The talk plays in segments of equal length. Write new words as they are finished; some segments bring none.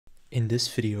In this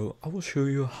video, I will show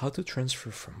you how to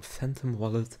transfer from Phantom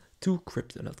Wallet to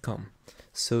Crypto.com.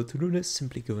 So to do this,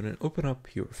 simply go and open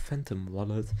up your Phantom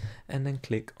Wallet and then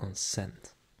click on Send.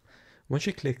 Once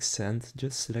you click Send,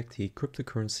 just select the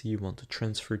cryptocurrency you want to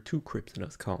transfer to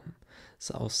Crypto.com.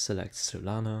 So I'll select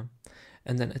Solana,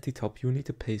 and then at the top you need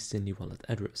to paste in the wallet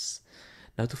address.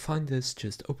 Now to find this,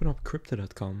 just open up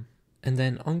Crypto.com, and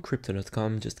then on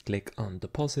Crypto.com just click on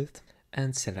Deposit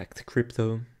and select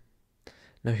Crypto.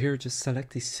 Now here just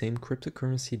select the same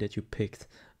cryptocurrency that you picked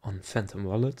on Phantom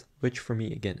Wallet, which for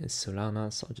me again is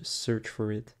Solana, so I'll just search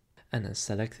for it and then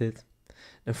select it.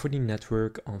 And for the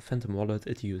network on Phantom Wallet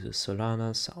it uses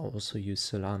Solana, so I'll also use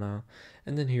Solana.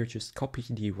 And then here just copy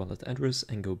the wallet address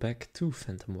and go back to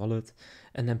Phantom Wallet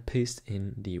and then paste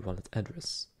in the wallet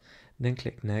address. Then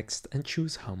click Next and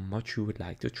choose how much you would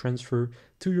like to transfer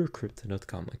to your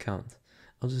Crypto.com account.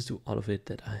 I'll just do all of it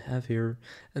that I have here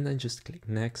and then just click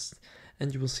Next,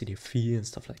 and you will see the fee and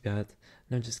stuff like that.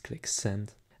 Now just click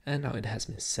Send, and now it has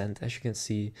been sent, as you can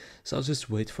see, so I'll just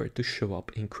wait for it to show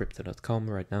up in Crypto.com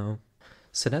right now.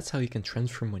 So that's how you can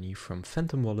transfer money from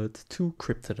Phantom Wallet to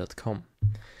Crypto.com.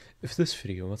 If this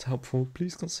video was helpful,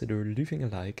 please consider leaving a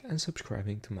like and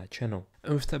subscribing to my channel.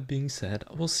 And with that being said,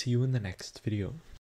 I will see you in the next video.